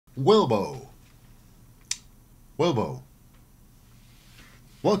Wilbo. Wilbo.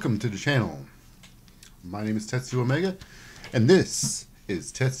 Welcome to the channel. My name is Tetsuo Omega, and this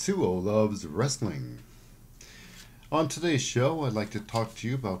is Tetsuo Loves Wrestling. On today's show, I'd like to talk to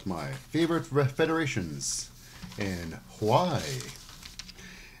you about my favorite federations and why,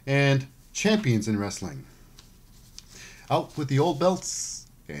 and champions in wrestling. Out with the old belts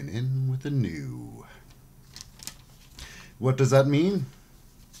and in with the new. What does that mean?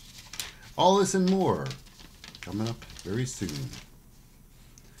 All this and more coming up very soon.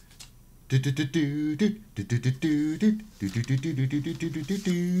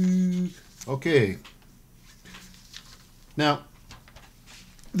 Okay. Now,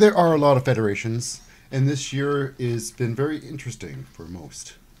 there are a lot of federations, and this year has been very interesting for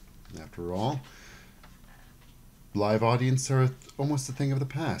most. After all, live audience are almost a thing of the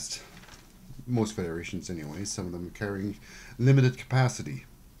past. Most federations anyway, some of them carrying limited capacity.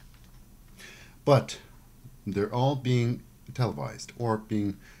 But they're all being televised or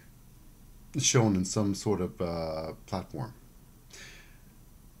being shown in some sort of platform.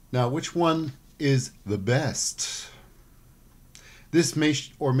 Now, which one is the best? This may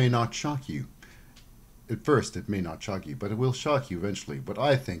or may not shock you. At first, it may not shock you, but it will shock you eventually. What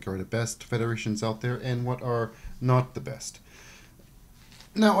I think are the best federations out there and what are not the best.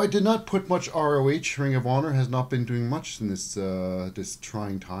 Now, I did not put much ROH. Ring of Honor has not been doing much in this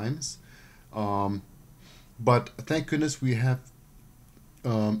trying times. But thank goodness we have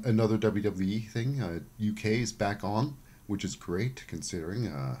another WWE thing. UK is back on, which is great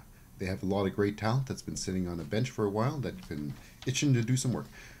considering they have a lot of great talent that's been sitting on a bench for a while that's been itching to do some work.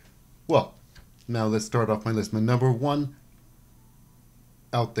 Well, now let's start off my list. My number one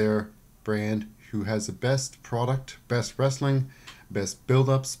out there brand who has the best product, best wrestling, best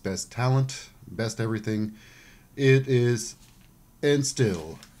build-ups, best talent, best everything. It is, and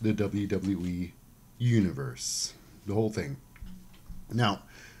still, the WWE Universe. The whole thing. Now,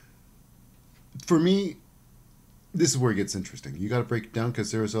 for me, this is where it gets interesting. You got to break it down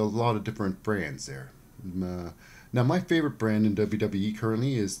because there's a lot of different brands there. Now, my favorite brand in WWE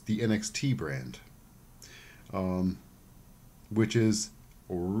currently is the NXT brand, which is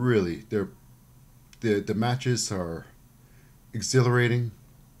really the matches are exhilarating.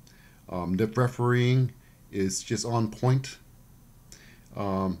 The refereeing is just on point.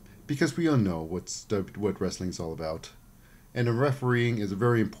 Because we all know what wrestling is all about. And the refereeing is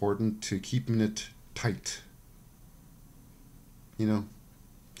very important to keeping it tight. You know?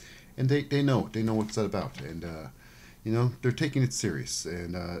 And they know what's that about. And, they're taking it serious.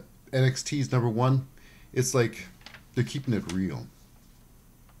 And NXT's number one, it's like they're keeping it real,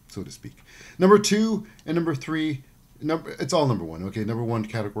 so to speak. Number two and number three, it's all number one. Okay, number one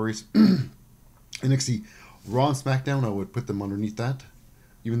categories. NXT, Raw and SmackDown, I would put them underneath that.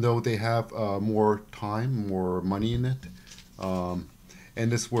 Even though they have more time, more money in it. And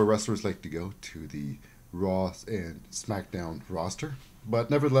this is where wrestlers like to go, to the Raw and SmackDown roster.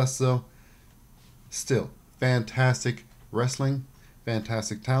 But nevertheless, though, still, fantastic wrestling,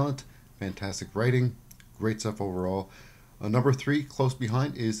 fantastic talent, fantastic writing, great stuff overall. Number three, close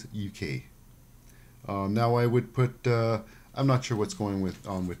behind, is UK. Now I would put, I'm not sure what's going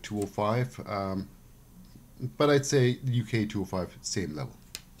on with 205, but I'd say UK 205, same level,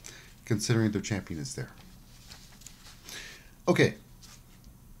 considering their champion is there. Okay.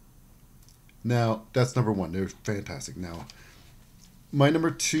 Now, that's number one. They're fantastic. Now, my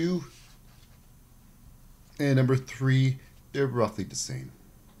number two and number three, they're roughly the same.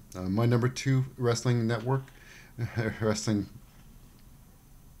 My number two wrestling network, wrestling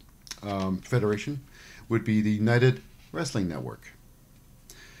federation, would be the United Wrestling Network.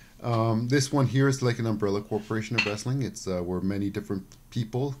 This one here is like an umbrella corporation of wrestling. It's where many different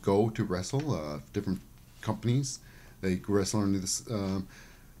people go to wrestle, different companies. They wrestle under this.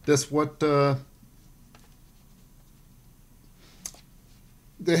 That's what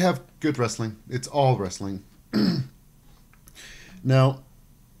they have. Good wrestling. It's all wrestling. Now,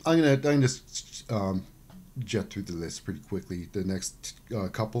 I'm gonna just jet through the list pretty quickly. The next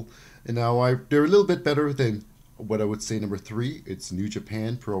couple, and now they're a little bit better than what I would say number three. It's New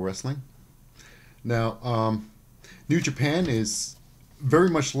Japan Pro Wrestling. Now, New Japan is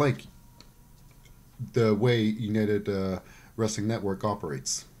very much like the way United Wrestling Network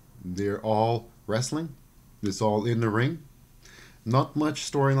operates. They're all wrestling. It's all in the ring. Not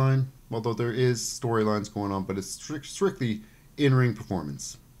much storyline, although there is storylines going on, but it's strictly in-ring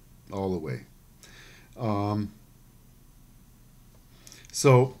performance all the way.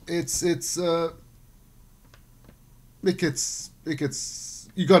 So it gets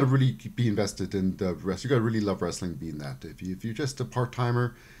you got to really be invested in the rest. You got to really love wrestling being that. If you're just a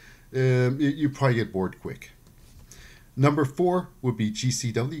part-timer, You probably get bored quick. Number 4 would be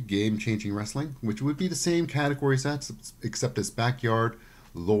GCW, Game Changing Wrestling, which would be the same category as that, except it's backyard,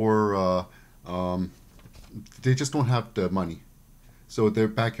 lower. They just don't have the money. So they're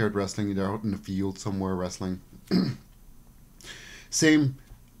backyard wrestling, they're out in the field somewhere wrestling. Same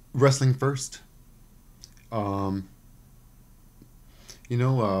wrestling first. Um,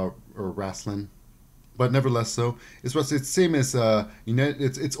 or wrestling. But nevertheless, so it's same as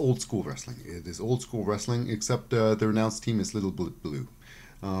it's old school wrestling. It is old school wrestling, except their announced team is Little Blue.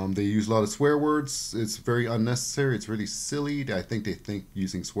 They use a lot of swear words. It's very unnecessary. It's really silly. I think they think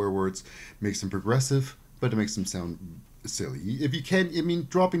using swear words makes them progressive, but it makes them sound silly. If you can, I mean,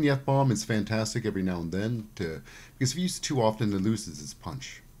 dropping the F bomb is fantastic every now and then, because if you use it too often, it loses its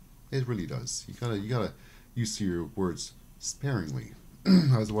punch. It really does. You gotta use your words sparingly.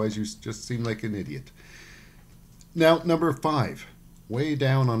 Otherwise, you just seem like an idiot. Now, number 5, way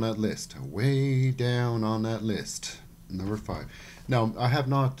down on that list. Way down on that list. Number 5. Now, I have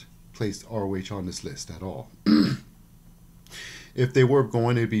not placed ROH on this list at all. If they were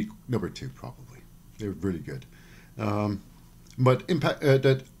going, it'd be number 2 probably. They're really good. But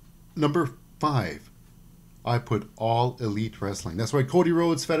that number 5, I put All Elite Wrestling. That's right, Cody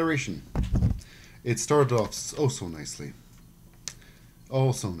Rhodes Federation. It started off so nicely.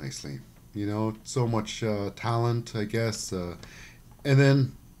 Oh, so nicely. So much talent, I guess. And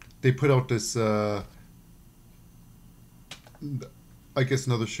then they put out this, I guess,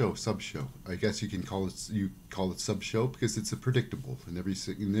 another show, sub-show. I guess you call it sub-show because it's predictable in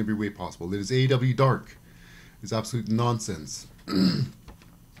every way possible. It is AEW Dark. It's absolute nonsense. I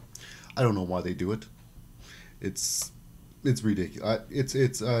don't know why they do it. It's ridiculous.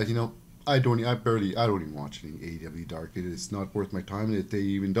 I don't even watch any AEW Dark. It is not worth my time. If they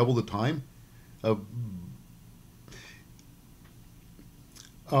even double the time, I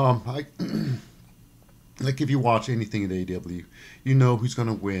like if you watch anything at AEW, you know who's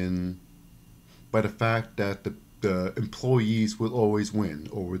gonna win by the fact that the employees will always win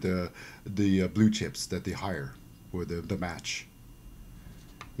over the blue chips that they hire for the match.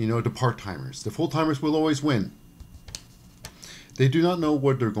 The part timers, the full timers will always win. They do not know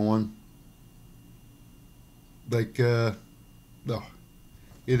where they're going. No, no.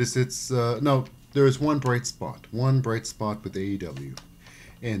 There is one bright spot with AEW,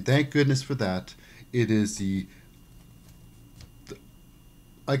 and thank goodness for that. It is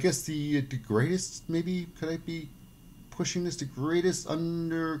I guess the greatest. Maybe could I be pushing this? The greatest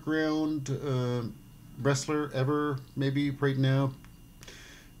underground wrestler ever. Maybe right now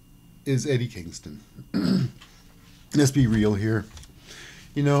is Eddie Kingston. Let's be real here.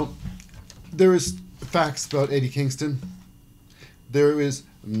 There is facts about Eddie Kingston. There is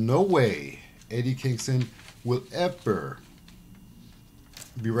no way Eddie Kingston will ever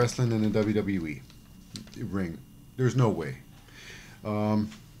be wrestling in a WWE ring. There's no way.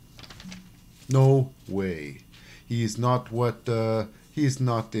 No way. He is not he is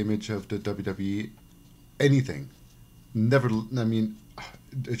not the image of the WWE. Anything. Never. I mean,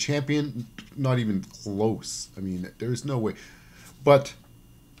 a champion, not even close. I mean, there's no way. But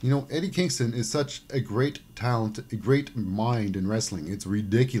Eddie Kingston is such a great talent, a great mind in wrestling. It's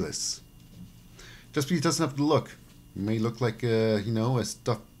ridiculous. Just because he doesn't have to look. He may look like a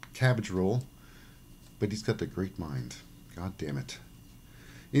stuffed cabbage roll, but he's got a great mind. God damn it.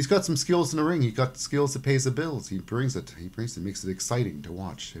 He's got some skills in the ring. He's got skills that pays the bills. He brings it. Makes it exciting to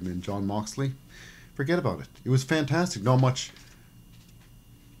watch. Him and Jon Moxley, forget about it. It was fantastic.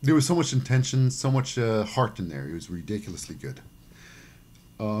 There was so much intention, so much heart in there. It was ridiculously good.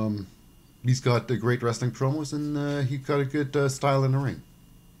 He's got great wrestling promos, and he's got a good style in the ring.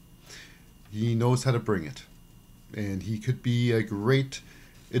 He knows how to bring it, and he could be a great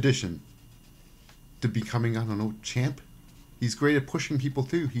addition to becoming, I don't know, champ. He's great at pushing people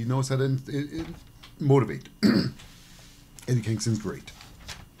too. He knows how to motivate. Eddie Kingston's great.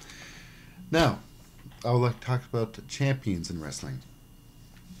 Now, I would like to talk about champions in wrestling.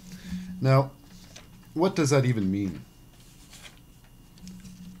 Now, what does that even mean?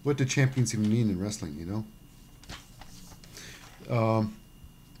 What do champions even mean in wrestling,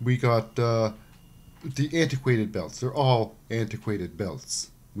 We got the antiquated belts. They're all antiquated belts.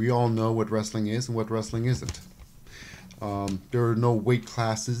 We all know what wrestling is and what wrestling isn't. There are no weight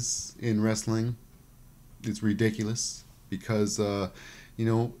classes in wrestling. It's ridiculous because, we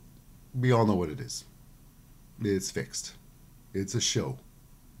all know what it is. It's fixed. It's a show.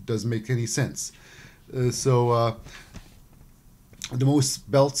 It doesn't make any sense. The most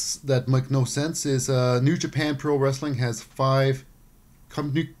belts that make no sense is New Japan Pro Wrestling has 5,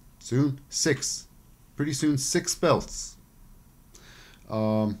 soon 6. Pretty soon 6 belts.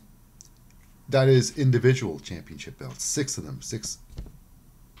 that is individual championship belts. 6 of them. Six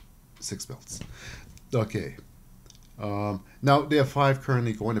belts. Okay. Now they have 5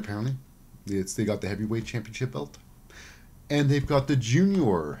 currently going. Apparently, they got the heavyweight championship belt, and they've got the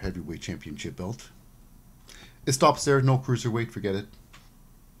junior heavyweight championship belt. It stops there. No cruiserweight. Forget it.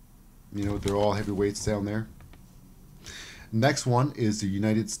 You know, they're all heavyweights down there. Next one is the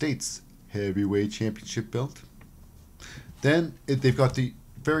United States heavyweight championship belt. Then they've got the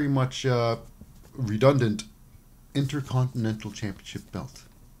very much redundant Intercontinental Championship belt.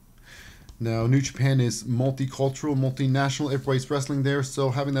 Now, New Japan is multicultural, multinational. Everybody's wrestling there, so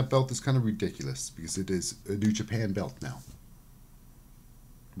having that belt is kind of ridiculous because it is a New Japan belt now.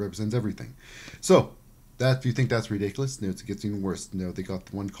 It represents everything. So, if you think that's ridiculous, now it gets even worse. Now they got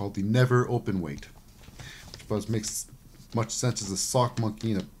the one called the Never Openweight, which makes much sense as a sock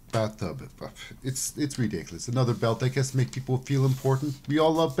monkey in a bathtub. It's ridiculous. Another belt, I guess, to make people feel important. We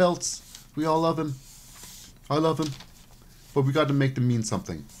all love belts. We all love them. I love them. But we got to make them mean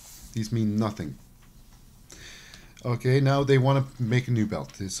something. These mean nothing. Okay, now they want to make a new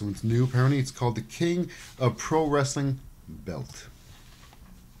belt. This one's new, apparently. It's called the King of Pro Wrestling Belt.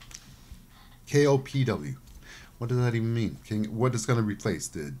 KOPW. What does that even mean? What is going to replace?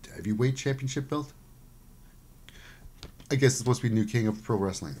 The Heavyweight Championship belt? I guess it's supposed to be new King of Pro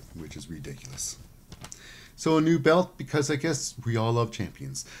Wrestling, which is ridiculous. So a new belt because I guess we all love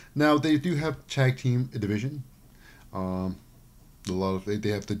champions. Now they do have tag team division. They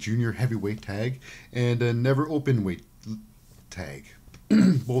have the junior heavyweight tag and a never open weight tag.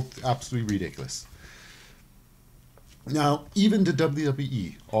 Both absolutely ridiculous. Now even to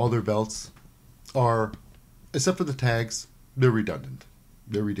WWE, all their belts are, except for the tags, they're redundant.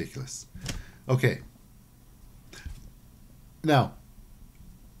 They're ridiculous. Okay. Now,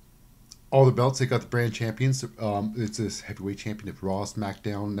 all the belts, they got the brand champions. It's this heavyweight champion of Raw,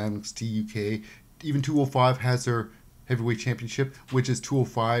 SmackDown, NXT UK. Even 205 has their heavyweight championship, which is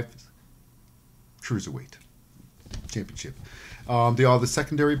 205 Cruiserweight Championship. They all have the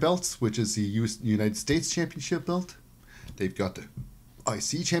secondary belts, which is the United States Championship belt. They've got the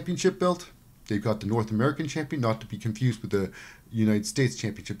IC Championship belt. They've got the North American Champion, not to be confused with the United States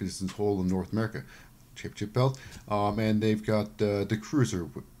Championship. This is whole of North America Championship belt. And they've got the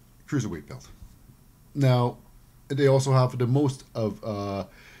Cruiserweight belt. Now, they also have the most of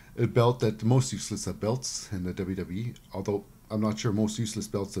a belt that the most useless of belts in the WWE, although I'm not sure most useless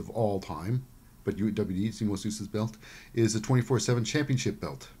belts of all time, but WWE's the most useless belt, is the 24/7 Championship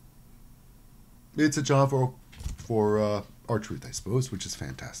belt. It's a job for R-Truth, I suppose, which is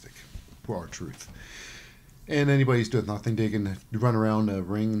fantastic for R-Truth. And anybody's doing nothing, they can run around a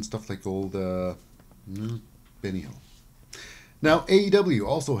ring and stuff like old Benny Hill. Now, AEW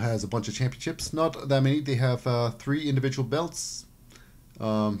also has a bunch of championships. Not that many. They have 3 individual belts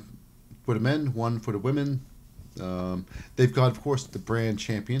for the men, 1 for the women. They've got, of course, the brand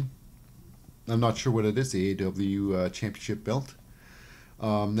champion. I'm not sure what it is, the AEW championship belt.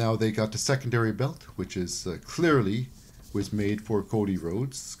 Now they got the secondary belt, which is clearly was made for Cody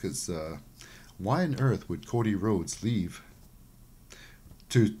Rhodes, because why on earth would Cody Rhodes leave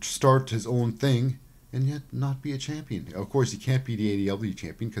to start his own thing and yet not be a champion? Of course, he can't be the AEW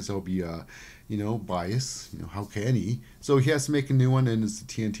champion because there'll be, bias. How can he? So he has to make a new one, and it's the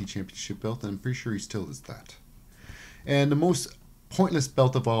TNT Championship belt, and I'm pretty sure he still is that. And the most pointless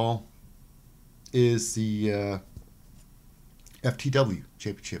belt of all is the FTW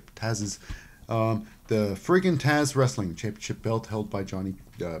Championship. Taz's, the friggin' Taz Wrestling Championship belt held by Johnny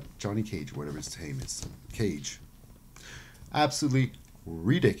Cage, whatever his name is. Cage. Absolutely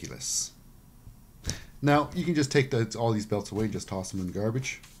ridiculous. Now, you can just take all these belts away and just toss them in the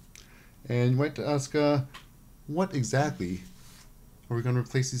garbage. And you might ask, what exactly are we going to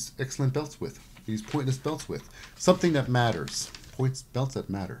replace these excellent belts with? These pointless belts with? Something that matters. Belts that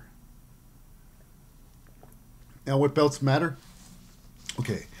matter. Now, what belts matter?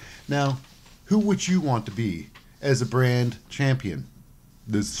 Okay. Now, who would you want to be as a brand champion?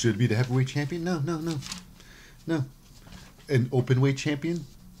 This should be the heavyweight champion? No. An openweight champion?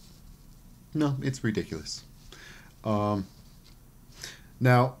 No, it's ridiculous. Now,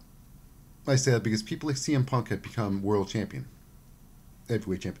 I say that because people like CM Punk have become world champion,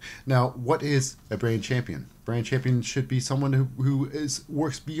 heavyweight champion. Now, what is a brand champion? Brand champion should be someone who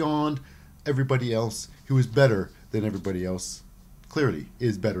works beyond everybody else, who is better than everybody else. Clearly,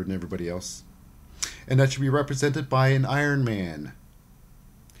 is better than everybody else, and that should be represented by an Iron Man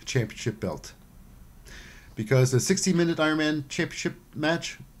championship belt. Because a 60-minute Iron Man championship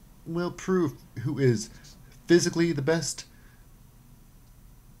match will prove who is physically the best,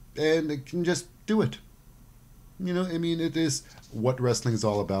 and it can just do it. You know, I mean, it is what wrestling is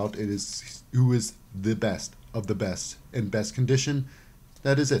all about. It is who is the best of the best in best condition.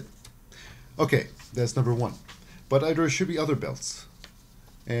 That is it. Okay, that's number one. But there should be other belts.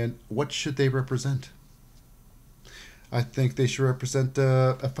 And what should they represent? I think they should represent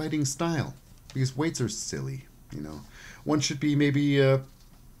a fighting style. Because weights are silly, you know. One should be maybe a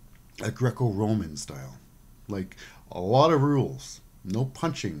Greco-Roman style. Like, a lot of rules. No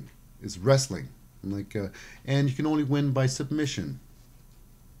punching is wrestling. Like, and you can only win by submission.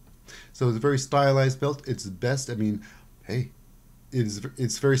 So it's a very stylized belt. It's best. I mean, hey,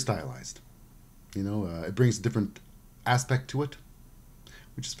 it's very stylized. You know, it brings a different aspect to it,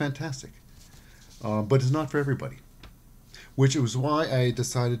 which is fantastic. But it's not for everybody. Which was why I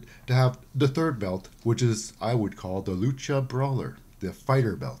decided to have the third belt, which is, I would call, the Lucha Brawler, the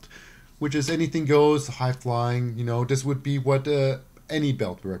fighter belt, which is anything goes, high flying. You know, this would be what any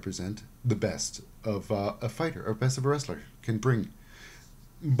belt would represent, the best of a fighter or best of a wrestler can bring,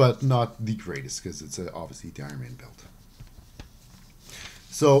 but not the greatest, because it's obviously the Iron Man belt.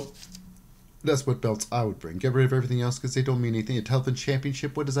 So that's what belts I would bring. Get rid of everything else because they don't mean anything. A television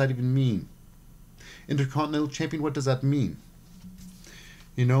championship, what does that even mean? Intercontinental champion, what does that mean?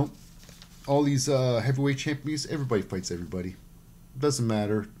 You know, all these heavyweight champions, everybody fights everybody. Doesn't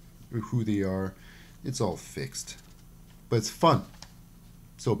matter who they are. It's all fixed. But it's fun.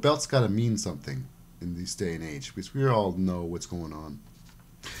 So belts gotta mean something in this day and age, because we all know what's going on.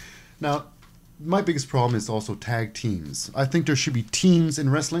 Now, my biggest problem is also tag teams. I think there should be teams in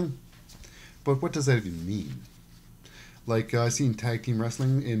wrestling, but what does that even mean? Like, I've seen tag team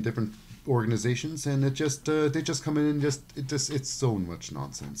wrestling in different organizations, and it just they just come in and it's so much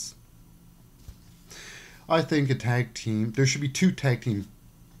nonsense. I think a tag team, there should be 2 tag team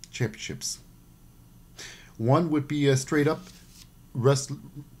championships. One would be a straight up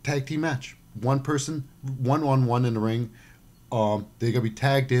tag team match. One person, 1-on-1 in the ring. They gotta be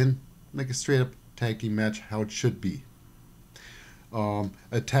tagged in, like a straight up tag team match, how it should be.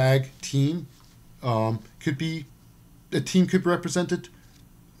 A tag team could be, a team could be represented.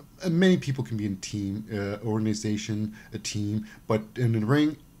 Many people can be in a team, organization, a team, but in the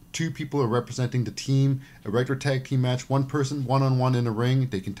ring, 2 people are representing the team. A regular tag team match, 1 person, 1-on-1 in a ring.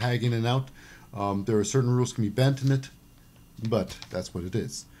 They can tag in and out. There are certain rules can be bent in it, but that's what it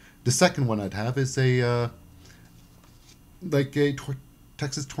is. The second one I'd have is a like a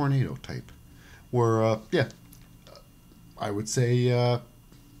Texas Tornado type, where yeah, I would say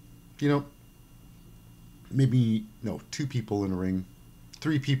you know, maybe no 2 people in a ring.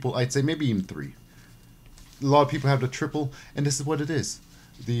 3 people, I'd say maybe even 3. A lot of people have the triple, and this is what it is.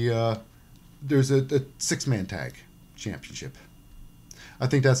 There's a 6-man tag championship. I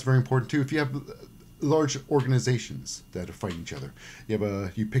think that's very important too. If you have large organizations that are fighting each other,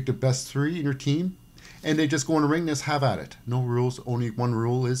 you pick the best 3 in your team, and they just go in the ring. Just have at it. No rules. Only one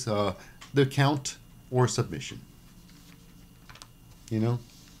rule is the count or submission. You know,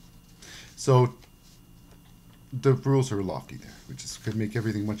 so the rules are lofty there, which could make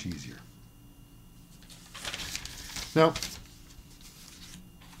everything much easier. Now,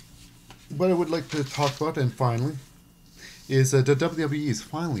 what I would like to talk about, and finally, is the WWE is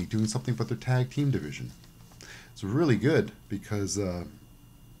finally doing something for their tag team division. It's really good because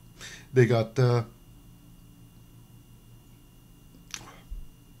they got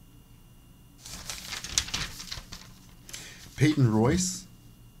Peyton Royce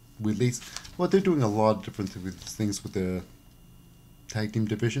with Lacey. Well, they're doing a lot of different things with the tag team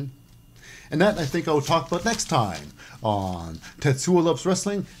division. And that, I think, I'll talk about next time on Tetsuo Loves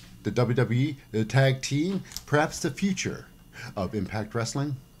Wrestling, the WWE, the tag team, perhaps the future of Impact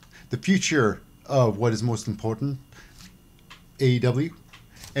Wrestling, the future of what is most important, AEW,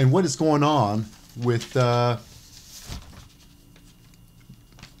 and what is going on with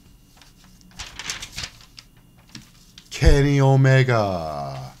Kenny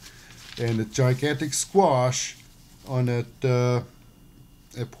Omega and the gigantic squash on that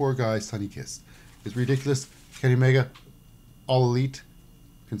poor guy Sonny Kiss. It's ridiculous. Kenny Omega, All Elite,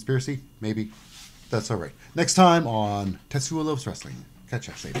 conspiracy, maybe. That's all right. Next time on Tetsuo Loves Wrestling. Catch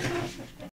us later.